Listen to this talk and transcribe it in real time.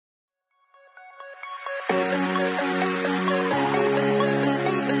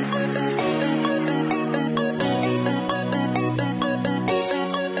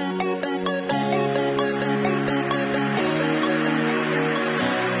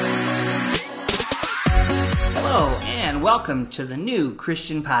Hello, and welcome to the New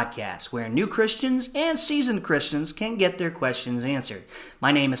Christian Podcast, where new Christians and seasoned Christians can get their questions answered.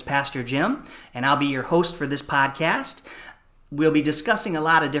 My name is Pastor Jim, and I'll be your host for this podcast. We'll be discussing a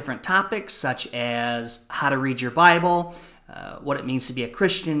lot of different topics, such as how to read your Bible, what it means to be a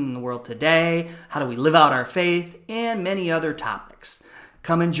Christian in the world today, how do we live out our faith, and many other topics.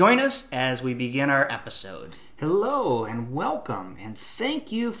 Come and join us as we begin our episode. Hello and welcome, and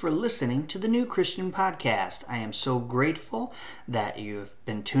thank you for listening to the New Christian Podcast. I am so grateful that you've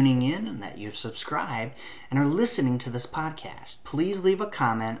been tuning in and that you've subscribed and are listening to this podcast. Please leave a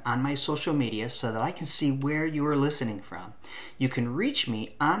comment on my social media so that I can see where you are listening from. You can reach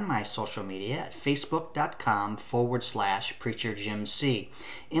me on my social media at facebook.com/PreacherJimC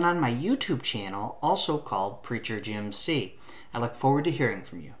and on my YouTube channel, also called Preacher Jim C. I look forward to hearing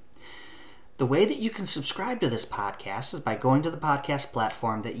from you. The way that you can subscribe to this podcast is by going to the podcast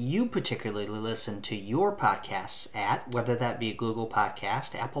platform that you particularly listen to your podcasts at, whether that be Google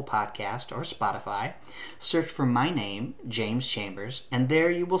Podcast, Apple Podcast, or Spotify. Search for my name, James Chambers, and there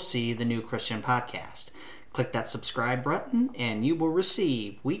you will see the New Christian Podcast. Click that subscribe button and you will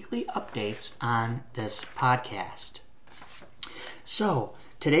receive weekly updates on this podcast. So,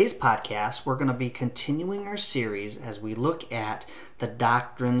 today's podcast, we're going to be continuing our series as we look at the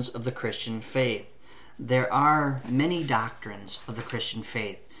doctrines of the Christian faith. There are many doctrines of the Christian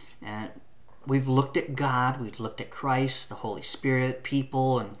faith. And we've looked at God, we've looked at Christ, the Holy Spirit,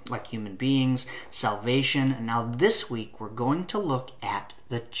 people, and like human beings, salvation. And now this week, we're going to look at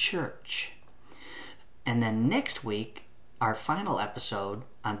the church. And then next week, our final episode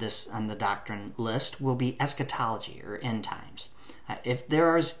on the doctrine list will be eschatology, or end times. If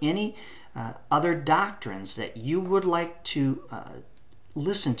there is any other doctrines that you would like to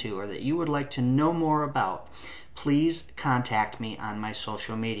listen to or that you would like to know more about, please contact me on my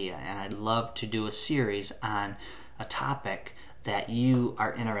social media, and I'd love to do a series on a topic that you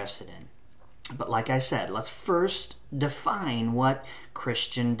are interested in. But like I said, let's first define what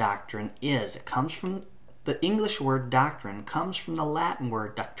Christian doctrine is. It comes from the English word doctrine, comes from the Latin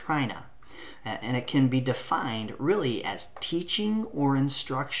word doctrina. And it can be defined really as teaching or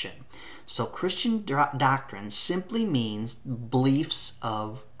instruction. So Christian doctrine simply means beliefs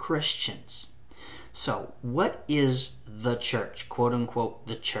of Christians. So what is the church? Quote unquote,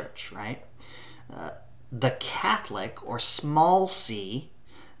 the church, right? The Catholic or small c,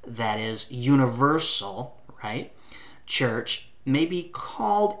 that is universal, right? Church may be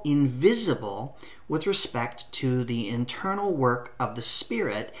called invisible with respect to the internal work of the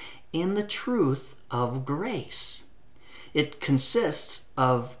Spirit in the truth of grace. It consists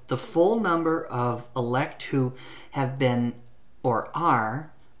of the full number of elect who have been or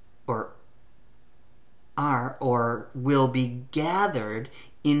are or will be gathered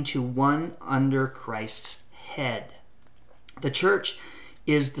into one under Christ's head. The church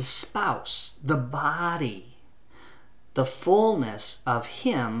is the spouse, the body, the fullness of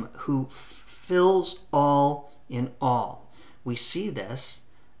Him who fills all in all. We see this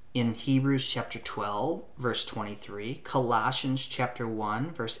in Hebrews chapter 12, verse 23, Colossians chapter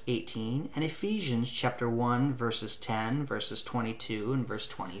 1, verse 18, and Ephesians chapter 1, verses 10, verses 22, and verse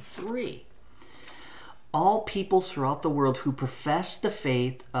 23. All people throughout the world who profess the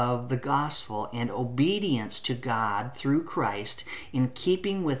faith of the gospel and obedience to God through Christ in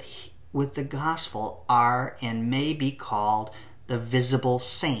keeping with the gospel are and may be called the visible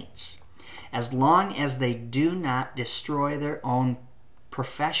saints, as long as they do not destroy their own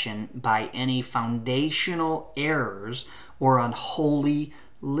profession by any foundational errors or unholy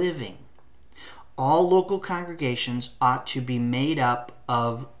living. All local congregations ought to be made up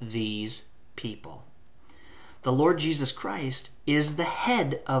of these people. The Lord Jesus Christ is the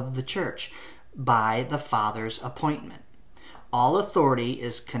head of the church by the Father's appointment. All authority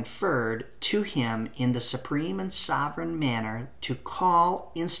is conferred to Him in the supreme and sovereign manner to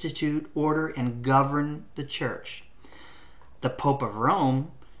call, institute, order, and govern the church. The Pope of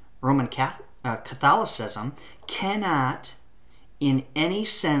Rome, Roman Catholicism, cannot in any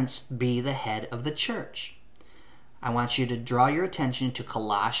sense be the head of the church. I want you to draw your attention to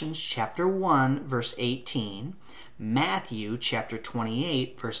Colossians chapter 1, verse 18, Matthew chapter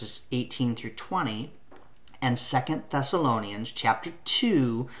 28, verses 18 through 20, and 2 Thessalonians chapter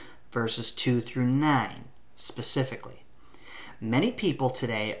 2, verses 2 through 9, specifically. Many people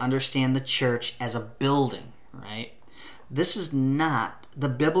today understand the church as a building, right? This is not the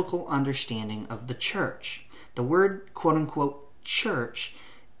biblical understanding of the church. The word, quote-unquote, church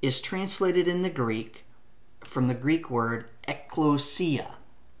is translated in the Greek from the Greek word ekklesia,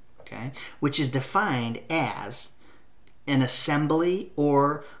 okay, which is defined as an assembly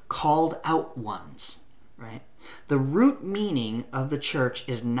or called out ones, right? The root meaning of the church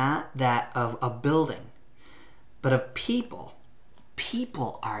is not that of a building, but of people.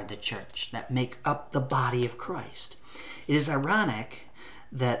 People are the church that make up the body of Christ. It is ironic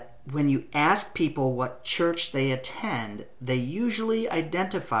that when you ask people what church they attend, they usually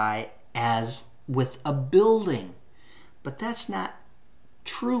identify as with a building. But that's not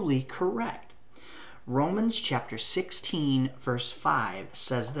truly correct. Romans chapter 16, verse 5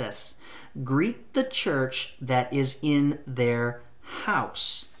 says this, "Greet the church that is in their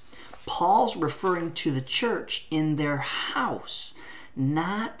house." Paul's referring to the church in their house,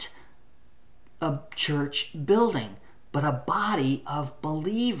 not a church building, but a body of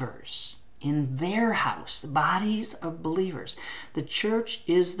believers in their house, bodies of believers. The church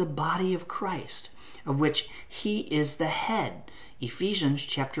is the body of Christ, of which he is the head. Ephesians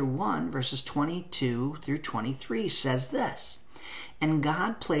chapter 1, verses 22 through 23 says this, "And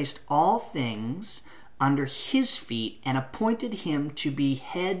God placed all things under his feet and appointed him to be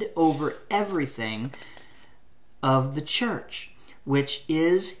head over everything of the church, which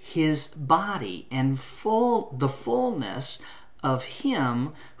is his body, and the fullness of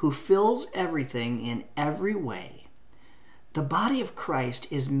him who fills everything in every way." The body of Christ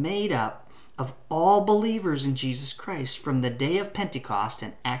is made up of all believers in Jesus Christ from the day of Pentecost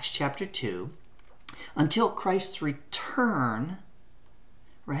in Acts chapter 2 until Christ's return,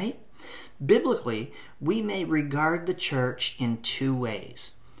 right? Biblically, we may regard the church in two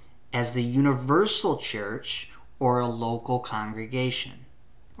ways: as the universal church or a local congregation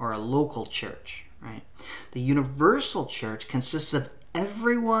or a local church, right? The universal church consists of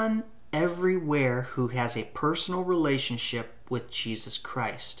everyone everywhere who has a personal relationship with Jesus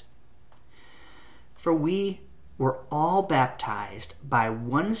Christ. For we were all baptized by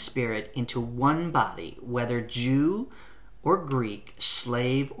one Spirit into one body, whether Jew or Greek,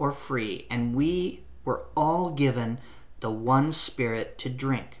 slave or free, and we were all given the one Spirit to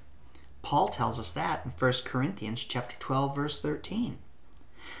drink. Paul tells us that in 1 Corinthians chapter 12, verse 13.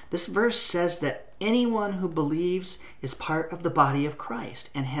 This verse says that anyone who believes is part of the body of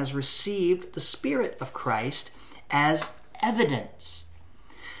Christ and has received the Spirit of Christ as evidence.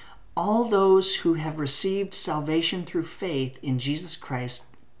 All those who have received salvation through faith in Jesus Christ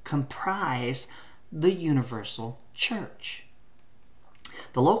comprise the universal church.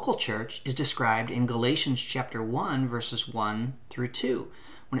 The local church is described in Galatians chapter 1, verses 1 through 2,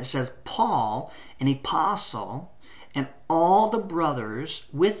 when it says, "Paul, an apostle, and all the brothers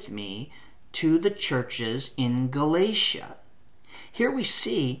with me to the churches in Galatia." Here we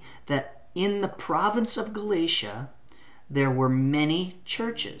see that in the province of Galatia, there were many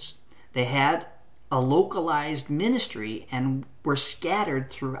churches. They had a localized ministry and were scattered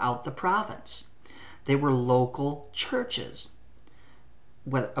throughout the province. They were local churches.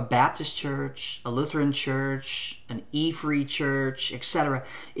 Whether a Baptist church, a Lutheran church, an E-Free church, etc.,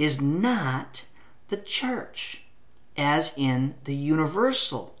 is not the church, as in the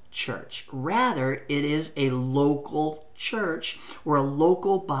universal church. Rather, it is a local church or a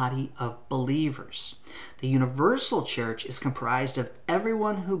local body of believers. The universal church is comprised of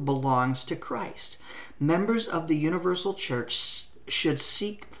everyone who belongs to Christ. Members of the universal church should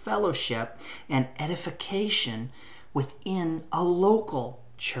seek fellowship and edification within a local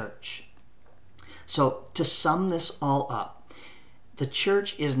church. So, to sum this all up, the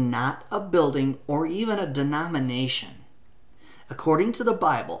church is not a building or even a denomination. According to the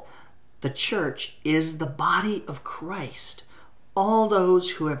Bible, the church is the body of Christ, all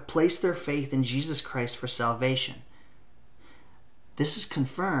those who have placed their faith in Jesus Christ for salvation. This is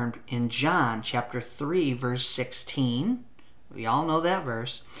confirmed in John chapter 3, verse 16. We all know that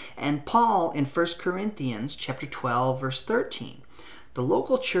verse. And Paul in 1 Corinthians chapter 12, verse 13. The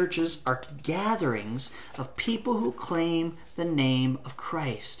local churches are gatherings of people who claim the name of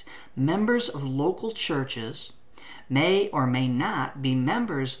Christ. Members of local churches may or may not be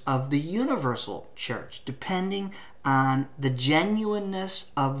members of the universal church, depending on the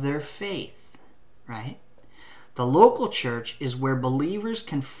genuineness of their faith, right? The local church is where believers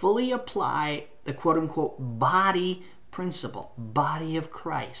can fully apply the quote-unquote body principle, body of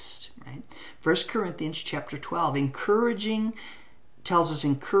Christ, right? 1 Corinthians chapter 12 tells us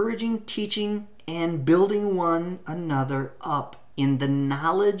encouraging, teaching, and building one another up in the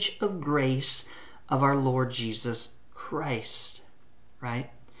knowledge of grace of our Lord Jesus Christ, right?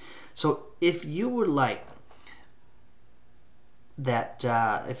 So if you would like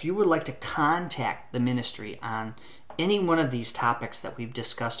to contact the ministry on any one of these topics that we've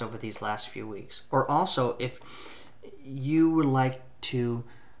discussed over these last few weeks, or also if you would like to,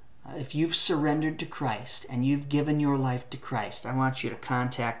 if you've surrendered to Christ and you've given your life to Christ, I want you to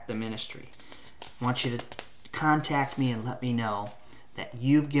contact the ministry. I want you to contact me and let me know that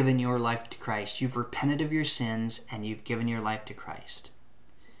you've given your life to Christ. You've repented of your sins and you've given your life to Christ.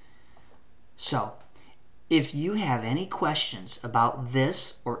 So, if you have any questions about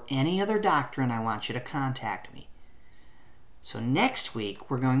this or any other doctrine, I want you to contact me. So next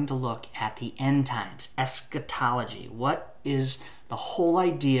week, we're going to look at the end times, eschatology. What is the whole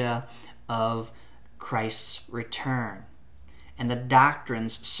idea of Christ's return and the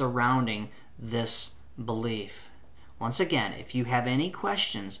doctrines surrounding this belief? Once again, if you have any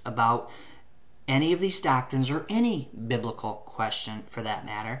questions about any of these doctrines or any biblical question for that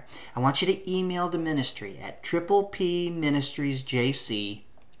matter, I want you to email the ministry at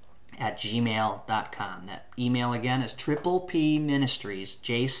tripplepministriesjc@gmail.com. That email again is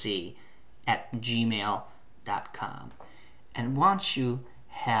tripplepministriesjc@gmail.com. And once you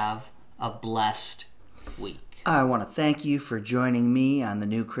have a blessed week. I want to thank you for joining me on the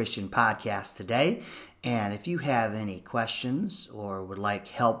New Christian Podcast today. And if you have any questions or would like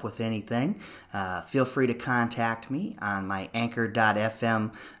help with anything, feel free to contact me on my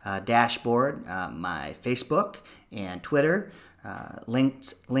Anchor.fm dashboard, my Facebook and Twitter.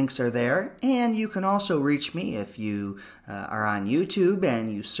 Links are there. And you can also reach me if you are on YouTube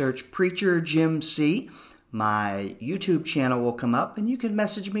and you search Preacher Jim C. My YouTube channel will come up and you can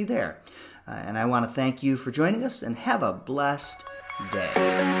message me there. And I want to thank you for joining us and have a blessed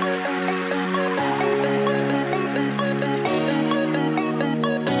day.